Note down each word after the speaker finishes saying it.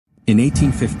In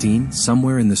 1815,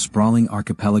 somewhere in the sprawling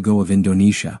archipelago of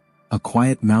Indonesia, a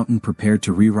quiet mountain prepared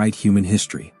to rewrite human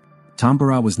history.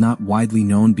 Tambora was not widely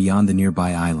known beyond the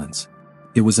nearby islands.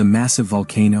 It was a massive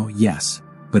volcano, yes,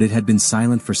 but it had been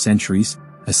silent for centuries,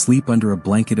 asleep under a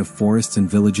blanket of forests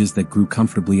and villages that grew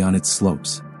comfortably on its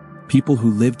slopes. People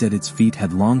who lived at its feet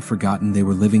had long forgotten they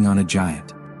were living on a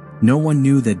giant. No one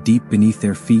knew that deep beneath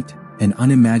their feet, an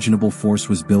unimaginable force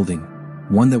was building,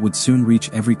 one that would soon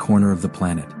reach every corner of the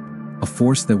planet. A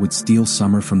force that would steal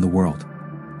summer from the world.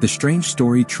 The strange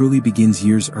story truly begins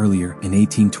years earlier, in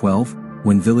 1812,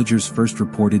 when villagers first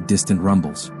reported distant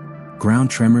rumbles. Ground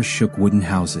tremors shook wooden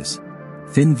houses.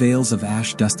 Thin veils of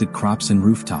ash dusted crops and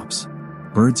rooftops.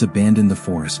 Birds abandoned the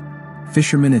forest.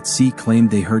 Fishermen at sea claimed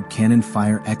they heard cannon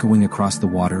fire echoing across the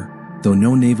water, though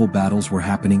no naval battles were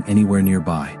happening anywhere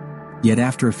nearby. Yet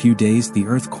after a few days the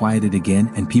earth quieted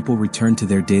again and people returned to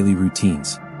their daily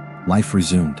routines. Life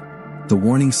resumed. The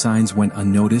warning signs went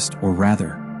unnoticed, or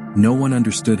rather, no one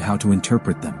understood how to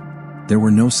interpret them. There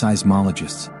were no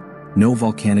seismologists, no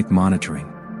volcanic monitoring,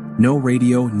 no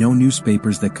radio, no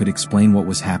newspapers that could explain what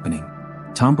was happening.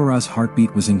 Tambora's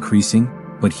heartbeat was increasing,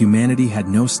 but humanity had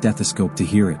no stethoscope to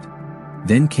hear it.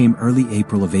 Then came early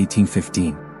April of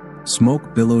 1815.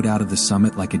 Smoke billowed out of the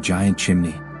summit like a giant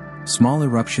chimney. Small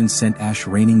eruptions sent ash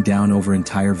raining down over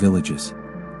entire villages.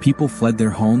 People fled their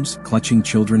homes, clutching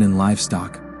children and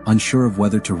livestock, unsure of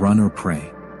whether to run or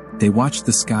pray. They watched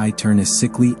the sky turn a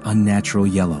sickly, unnatural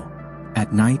yellow.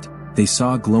 At night, they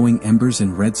saw glowing embers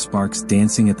and red sparks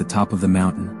dancing at the top of the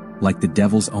mountain, like the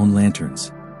devil's own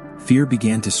lanterns. Fear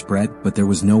began to spread, but there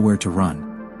was nowhere to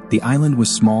run. The island was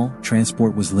small,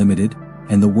 transport was limited,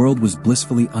 and the world was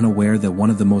blissfully unaware that one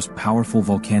of the most powerful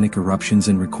volcanic eruptions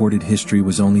in recorded history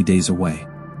was only days away.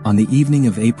 On the evening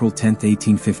of April 10,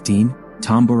 1815,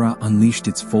 Tambora unleashed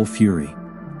its full fury.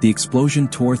 The explosion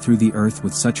tore through the earth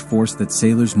with such force that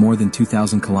sailors more than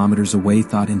 2,000 kilometers away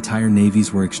thought entire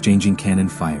navies were exchanging cannon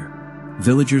fire.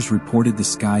 Villagers reported the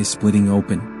sky splitting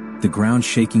open, the ground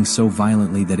shaking so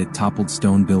violently that it toppled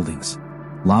stone buildings.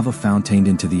 Lava fountained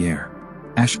into the air.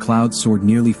 Ash clouds soared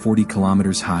nearly 40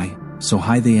 kilometers high, so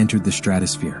high they entered the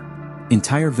stratosphere.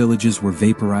 Entire villages were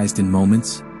vaporized in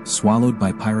moments, swallowed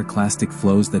by pyroclastic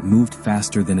flows that moved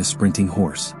faster than a sprinting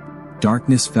horse.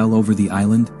 Darkness fell over the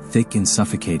island, thick and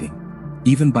suffocating.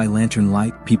 Even by lantern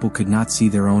light, people could not see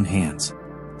their own hands.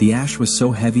 The ash was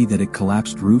so heavy that it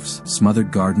collapsed roofs,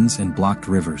 smothered gardens, and blocked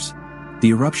rivers. The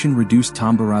eruption reduced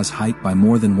Tambora's height by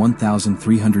more than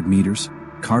 1,300 meters,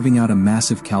 carving out a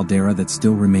massive caldera that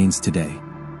still remains today.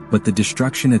 But the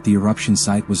destruction at the eruption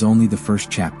site was only the first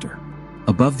chapter.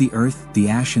 Above the earth, the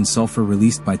ash and sulfur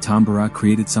released by Tambora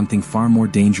created something far more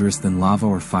dangerous than lava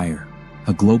or fire: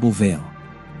 a global veil.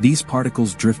 These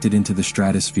particles drifted into the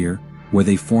stratosphere, where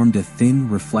they formed a thin,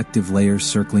 reflective layer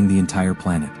circling the entire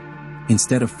planet.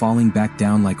 Instead of falling back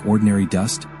down like ordinary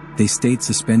dust, they stayed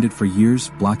suspended for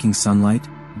years, blocking sunlight,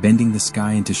 bending the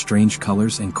sky into strange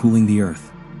colors and cooling the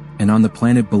earth. And on the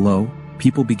planet below,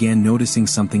 people began noticing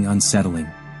something unsettling.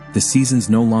 The seasons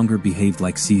no longer behaved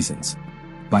like seasons.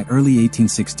 By early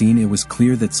 1816 it was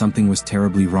clear that something was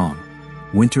terribly wrong.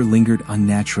 Winter lingered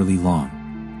unnaturally long.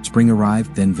 Spring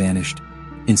arrived, then vanished.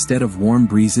 Instead of warm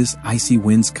breezes, icy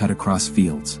winds cut across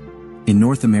fields. In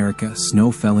North America,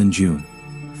 snow fell in June.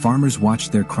 Farmers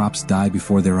watched their crops die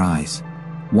before their eyes.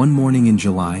 One morning in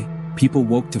July, people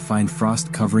woke to find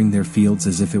frost covering their fields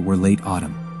as if it were late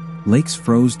autumn. Lakes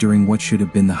froze during what should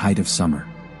have been the height of summer.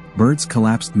 Birds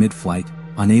collapsed mid-flight,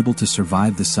 unable to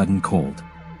survive the sudden cold.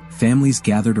 Families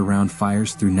gathered around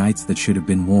fires through nights that should have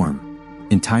been warm.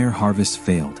 Entire harvests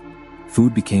failed.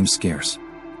 Food became scarce.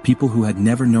 People who had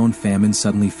never known famine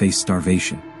suddenly faced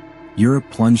starvation. Europe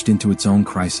plunged into its own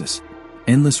crisis.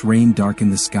 Endless rain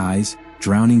darkened the skies,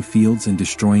 drowning fields and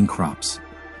destroying crops.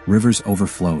 Rivers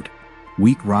overflowed.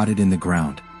 Wheat rotted in the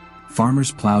ground.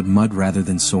 Farmers plowed mud rather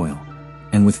than soil.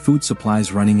 And with food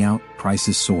supplies running out,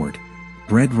 prices soared.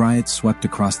 Bread riots swept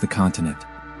across the continent.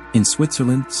 In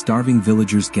Switzerland, starving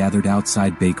villagers gathered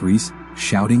outside bakeries,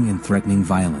 shouting and threatening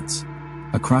violence.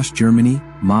 Across Germany,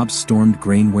 mobs stormed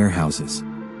grain warehouses.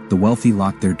 The wealthy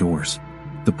locked their doors.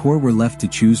 The poor were left to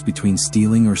choose between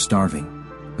stealing or starving.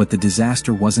 But the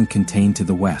disaster wasn't contained to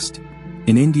the west.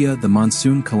 In India, the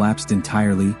monsoon collapsed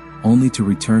entirely, only to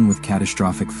return with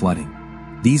catastrophic flooding.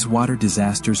 These water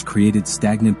disasters created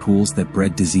stagnant pools that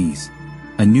bred disease.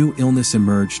 A new illness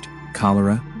emerged,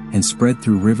 cholera, and spread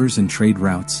through rivers and trade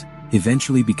routes,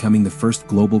 eventually becoming the first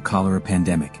global cholera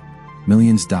pandemic.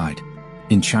 Millions died.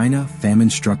 In China, famine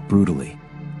struck brutally.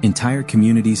 Entire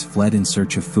communities fled in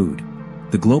search of food.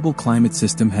 The global climate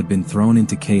system had been thrown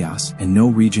into chaos and no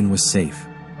region was safe.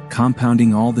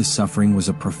 Compounding all this suffering was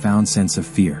a profound sense of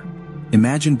fear.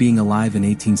 Imagine being alive in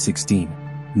 1816.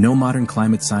 No modern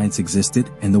climate science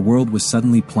existed, and the world was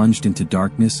suddenly plunged into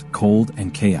darkness, cold,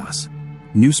 and chaos.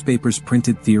 Newspapers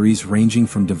printed theories ranging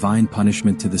from divine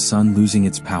punishment to the sun losing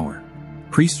its power.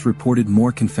 Priests reported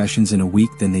more confessions in a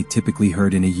week than they typically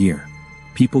heard in a year.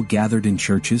 People gathered in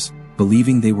churches,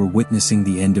 believing they were witnessing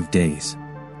the end of days.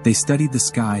 They studied the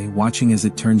sky, watching as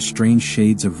it turned strange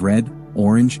shades of red,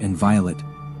 orange, and violet,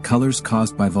 colors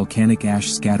caused by volcanic ash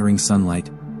scattering sunlight,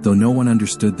 though no one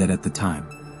understood that at the time.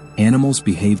 Animals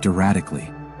behaved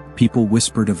erratically. People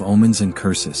whispered of omens and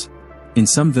curses. In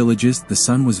some villages, the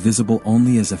sun was visible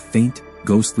only as a faint,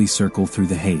 ghostly circle through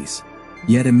the haze.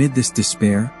 Yet amid this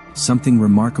despair, something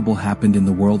remarkable happened in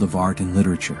the world of art and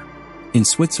literature. In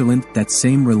Switzerland, that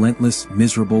same relentless,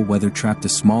 miserable weather trapped a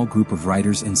small group of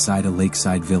writers inside a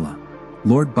lakeside villa.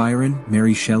 Lord Byron,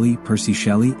 Mary Shelley, Percy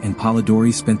Shelley, and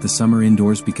Polidori spent the summer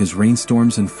indoors because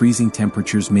rainstorms and freezing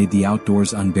temperatures made the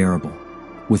outdoors unbearable.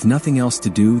 With nothing else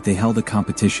to do, they held a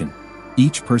competition.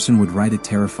 Each person would write a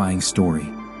terrifying story.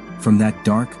 From that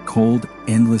dark, cold,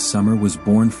 endless summer was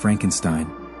born Frankenstein,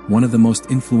 one of the most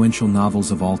influential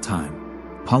novels of all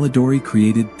time. Polidori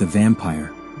created The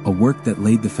Vampire, a work that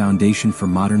laid the foundation for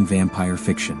modern vampire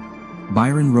fiction.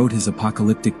 Byron wrote his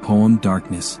apocalyptic poem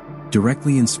Darkness,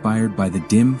 directly inspired by the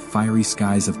dim, fiery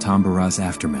skies of Tambora's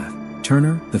aftermath.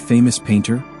 Turner, the famous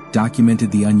painter,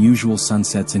 documented the unusual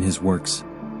sunsets in his works.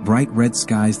 Bright red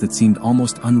skies that seemed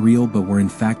almost unreal but were in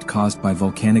fact caused by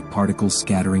volcanic particles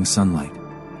scattering sunlight.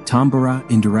 Tambora,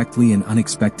 indirectly and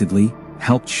unexpectedly,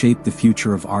 helped shape the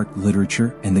future of art,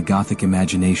 literature, and the Gothic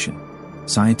imagination.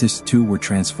 Scientists too were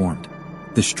transformed.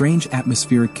 The strange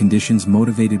atmospheric conditions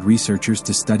motivated researchers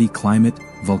to study climate,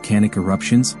 volcanic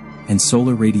eruptions, and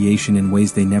solar radiation in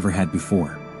ways they never had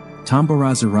before.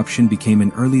 Tambora's eruption became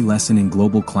an early lesson in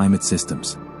global climate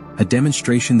systems, a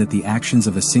demonstration that the actions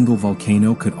of a single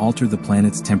volcano could alter the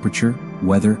planet's temperature,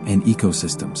 weather, and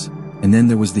ecosystems. And then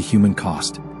there was the human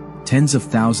cost. Tens of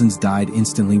thousands died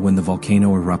instantly when the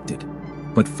volcano erupted.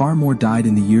 But far more died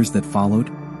in the years that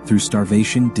followed, through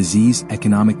starvation, disease,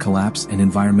 economic collapse, and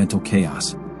environmental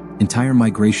chaos. Entire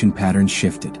migration patterns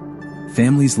shifted.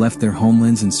 Families left their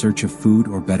homelands in search of food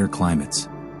or better climates.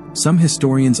 Some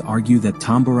historians argue that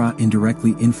Tambora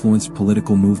indirectly influenced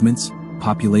political movements,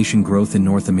 population growth in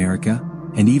North America,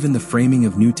 and even the framing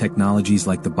of new technologies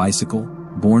like the bicycle,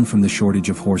 born from the shortage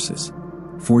of horses.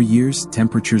 For years,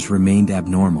 temperatures remained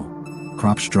abnormal.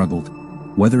 Crops struggled.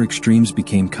 Weather extremes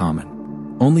became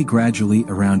common. Only gradually,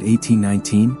 around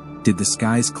 1819, did the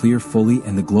skies clear fully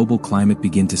and the global climate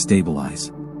begin to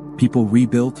stabilize. People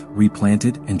rebuilt,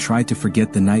 replanted, and tried to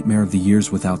forget the nightmare of the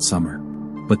years without summer.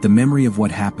 But the memory of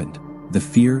what happened, the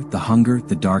fear, the hunger,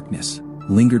 the darkness,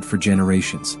 lingered for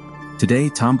generations. Today,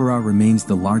 Tambora remains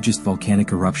the largest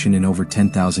volcanic eruption in over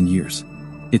 10,000 years.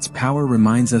 Its power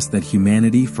reminds us that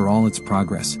humanity, for all its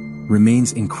progress,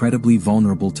 remains incredibly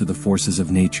vulnerable to the forces of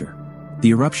nature.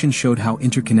 The eruption showed how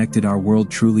interconnected our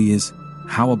world truly is,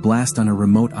 how a blast on a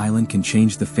remote island can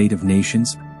change the fate of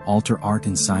nations, alter art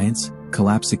and science,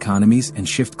 collapse economies, and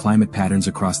shift climate patterns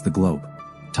across the globe.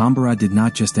 Tambora did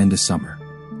not just end a summer.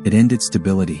 It ended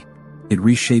stability. It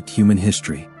reshaped human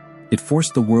history. It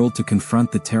forced the world to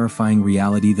confront the terrifying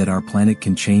reality that our planet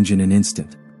can change in an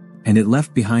instant. And it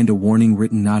left behind a warning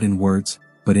written not in words,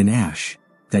 but in ash,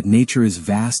 that nature is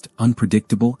vast,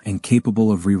 unpredictable, and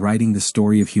capable of rewriting the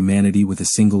story of humanity with a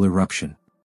single eruption.